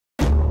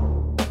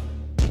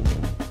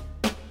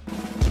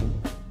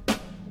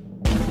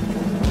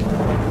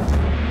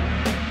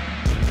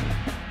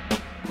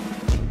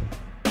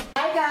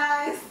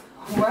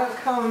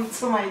welcome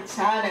to my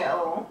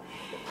channel.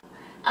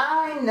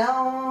 I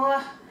know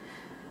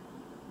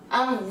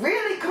I'm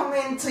really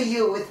coming to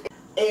you with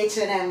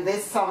H&M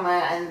this summer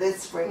and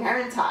this spring,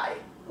 aren't I?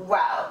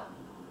 Well,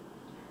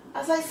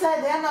 as I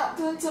said, they're not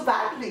doing too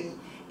badly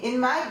in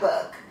my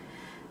book,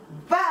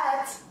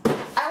 but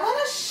I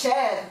want to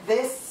share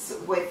this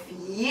with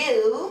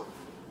you,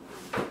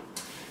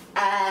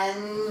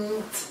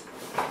 and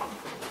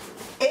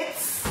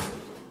it's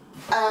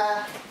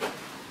a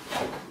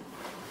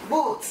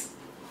boot.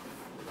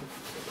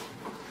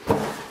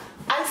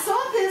 I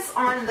saw this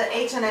on the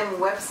H&M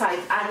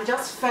website and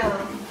just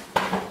fell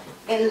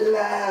in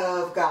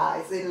love,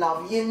 guys, in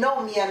love. You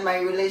know me and my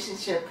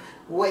relationship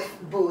with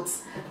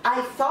boots.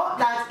 I thought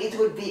that it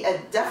would be a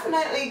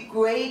definitely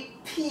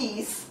great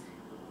piece.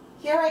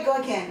 Here I go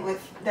again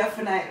with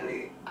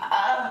definitely.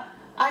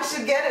 I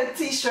should get a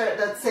t-shirt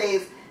that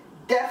says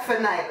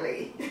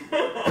definitely,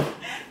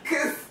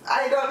 because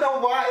I don't know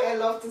why I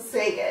love to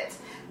say it.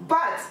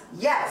 But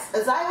yes,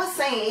 as I was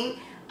saying,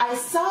 I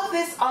saw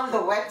this on the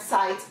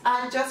website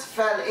and just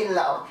fell in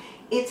love.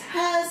 It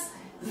has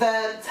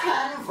the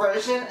tan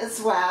version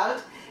as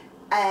well,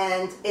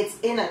 and it's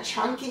in a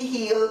chunky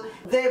heel.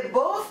 They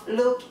both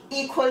look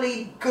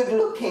equally good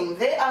looking.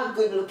 They are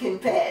good looking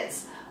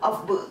pairs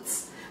of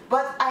boots.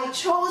 But I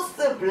chose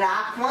the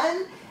black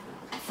one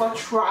for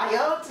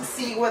trial to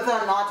see whether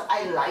or not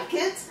I like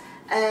it.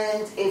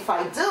 And if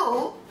I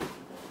do,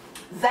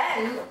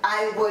 then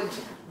I would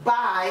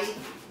buy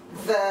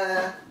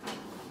the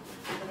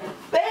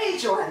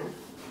beige one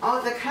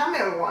or the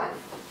camel one.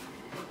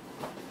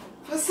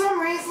 For some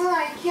reason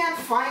I can't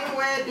find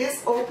where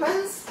this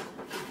opens,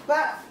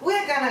 but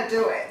we're gonna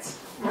do it,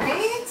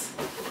 right?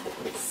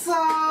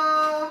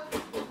 So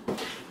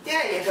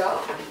there you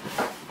go.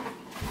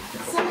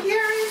 So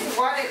here is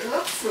what it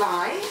looks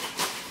like.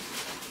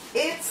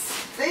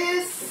 It's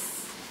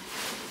this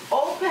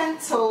open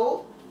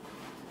toe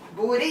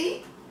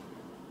booty,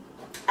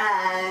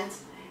 and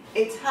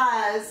it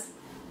has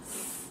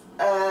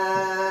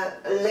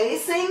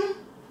lacing,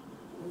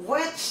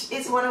 which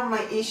is one of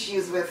my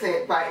issues with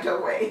it, by the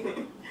way.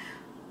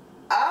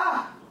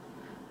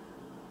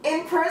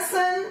 In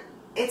person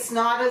it's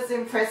not as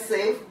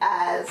impressive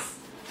as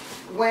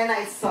when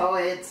I saw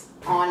it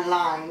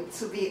online,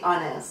 to be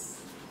honest.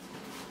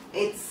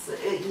 It's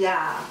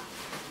yeah,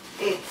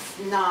 it's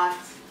not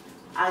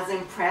as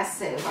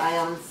impressive. I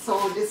am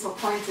so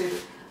disappointed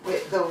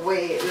with the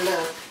way it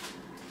looks.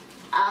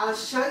 I'll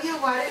show you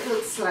what it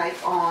looks like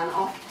on,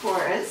 of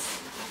course,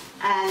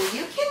 and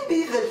you can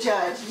be the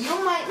judge.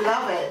 You might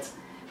love it,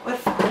 but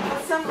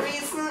for some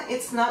reason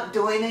it's not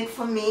doing it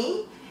for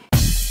me.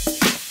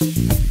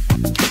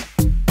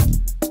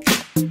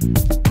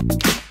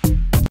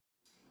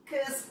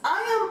 Because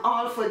I am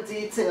all for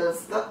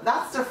details.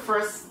 That's the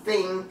first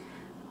thing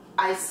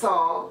I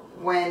saw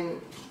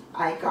when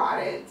I got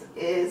it,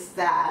 is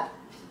that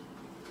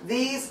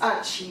these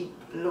are cheap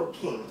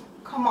looking.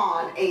 Come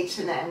on,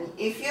 H&M.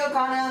 If you're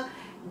gonna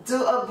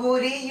do a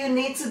booty, you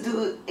need to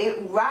do it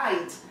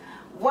right.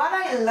 What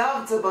I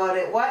loved about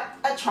it, what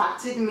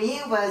attracted me,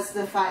 was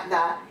the fact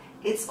that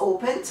it's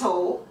open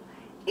toe.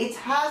 It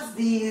has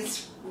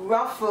these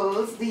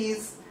ruffles,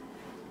 these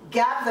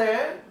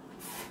gathered,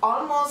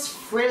 almost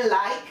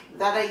frill-like,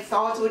 that I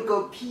thought would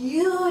go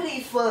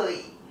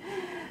beautifully.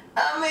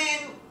 I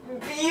mean,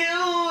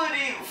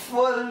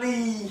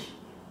 beautifully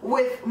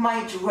with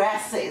my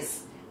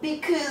dresses,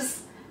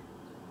 because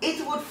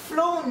it would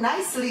flow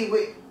nicely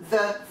with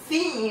the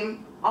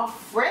theme of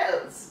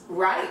frills,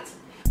 right?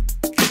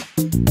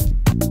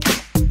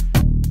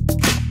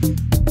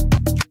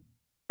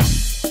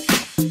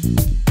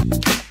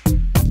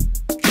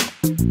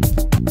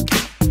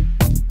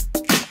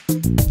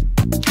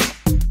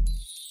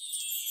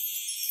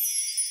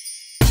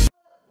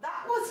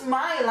 That was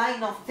my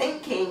line of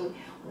thinking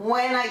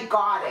when I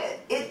got it.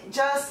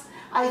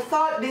 I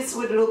thought this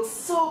would look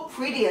so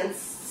pretty and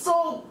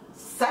so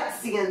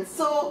sexy and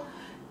so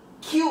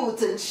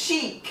cute and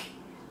chic,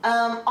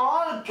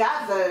 all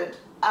gathered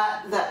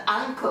at the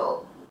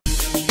ankle.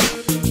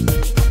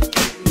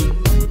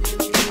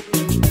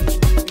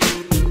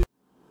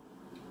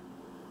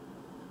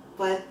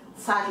 But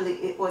sadly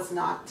it was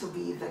not to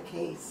be the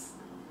case.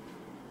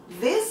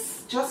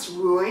 This just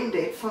ruined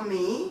it for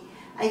me.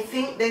 I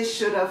think they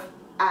should have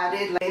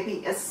added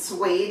maybe a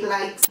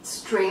suede-like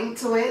string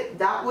to it.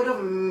 That would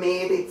have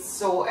made it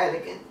so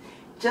elegant.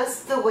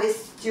 Just the way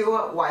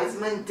Stuart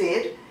Weitzman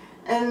did.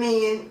 I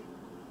mean,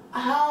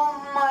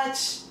 how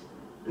much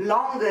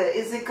longer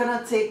is it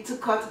gonna take to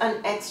cut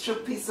an extra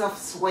piece of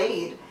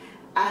suede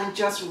and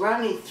just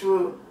run it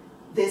through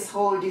this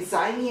whole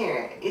design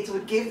here? It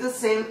would give the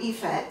same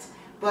effect,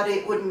 but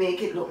it would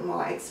make it look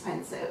more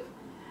expensive.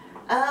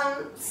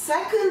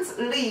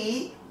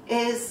 Secondly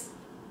is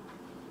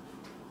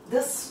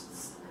the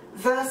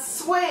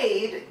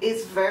suede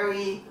is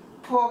very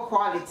poor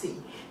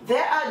quality.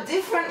 There are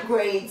different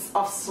grades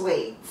of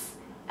suede,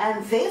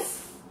 and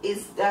this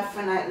is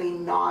definitely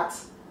not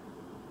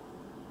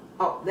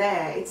up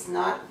there. It's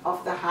not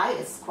of the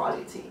highest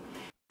quality.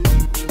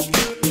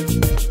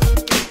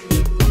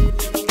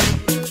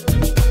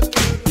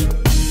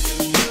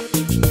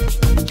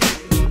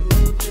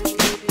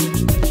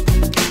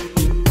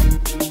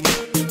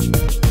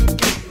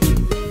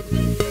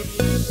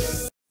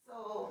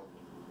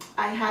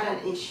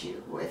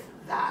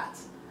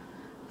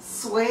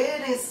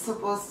 suede is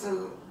supposed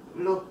to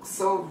look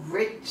so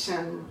rich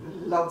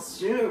and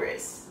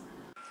luxurious.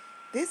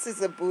 This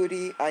is a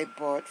bootie I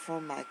bought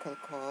from Michael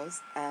Kors,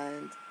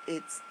 and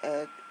it's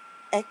an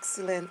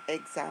excellent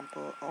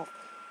example of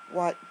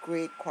what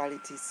great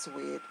quality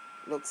suede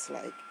looks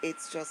like.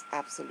 It's just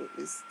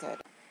absolutely stunning.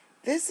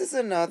 This is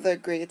another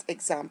great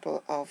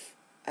example of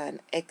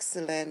an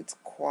excellent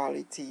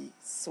quality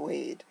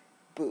suede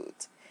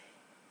boot.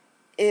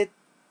 It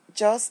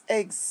just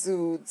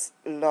exudes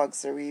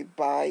luxury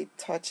by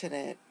touching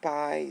it,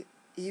 by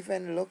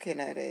even looking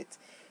at it.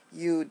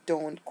 You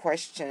don't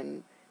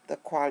question the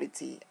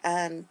quality,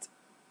 and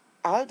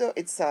although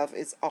itself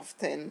is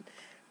often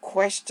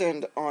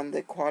questioned on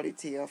the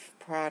quality of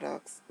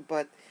products,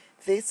 but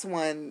this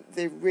one,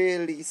 they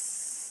really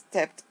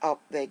stepped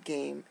up their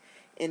game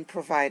in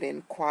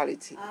providing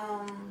quality.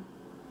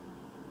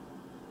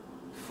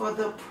 For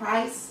the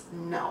price,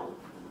 no.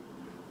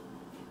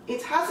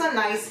 It has a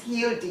nice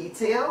heel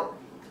detail.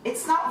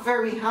 It's not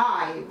very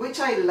high, which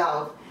I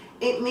love.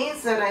 It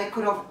means that I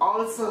could have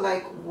also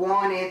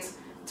worn it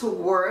to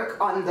work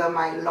under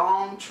my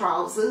long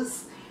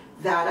trousers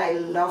that I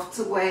love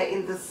to wear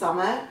in the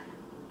summer.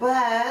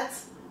 But,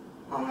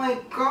 oh my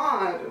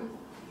God,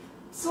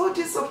 so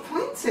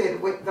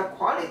disappointed with the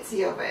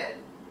quality of it.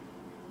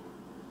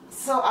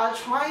 So I'll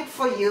try it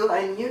for you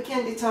and you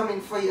can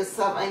determine for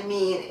yourself. I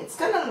mean, it's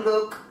gonna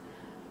look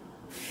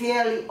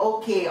fairly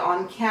okay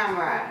on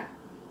camera.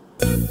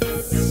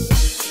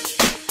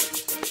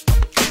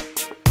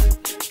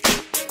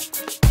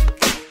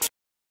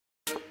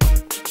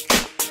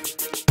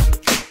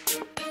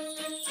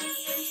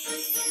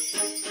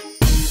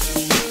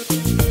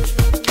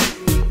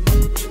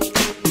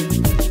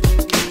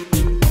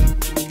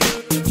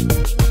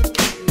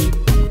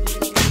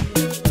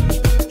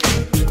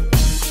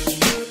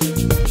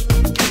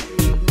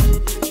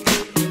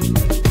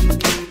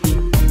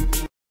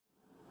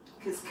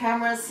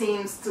 Camera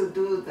seems to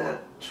do the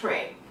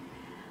trick,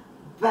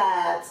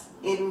 but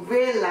in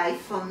real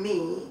life for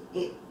me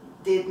it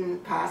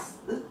didn't pass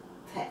the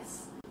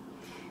test.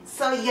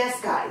 So yes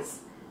guys,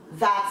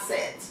 that's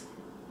it.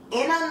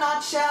 In a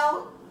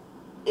nutshell,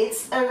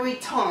 it's a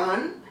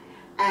return,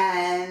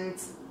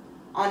 and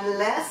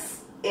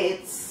unless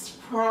it's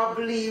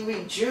probably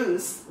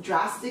reduced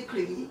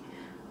drastically,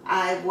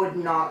 I would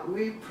not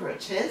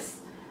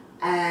repurchase.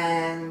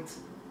 And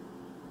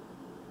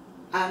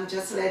I'm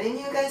just letting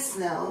you guys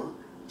know,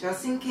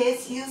 just in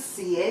case you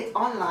see it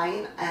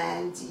online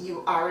and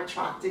you are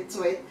attracted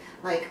to it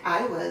like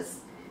I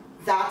was.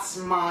 That's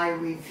my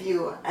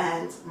review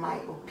and my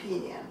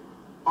opinion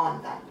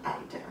on that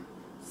item.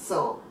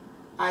 So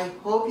I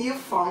hope you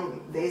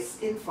found this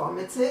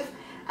informative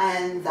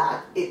and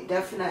that it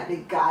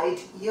definitely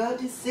guides your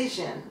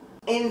decision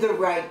in the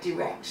right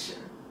direction.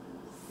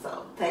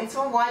 So thanks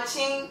for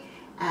watching,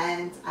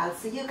 and I'll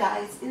see you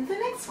guys in the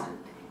next one.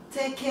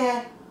 Take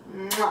care.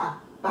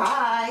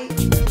 Bye.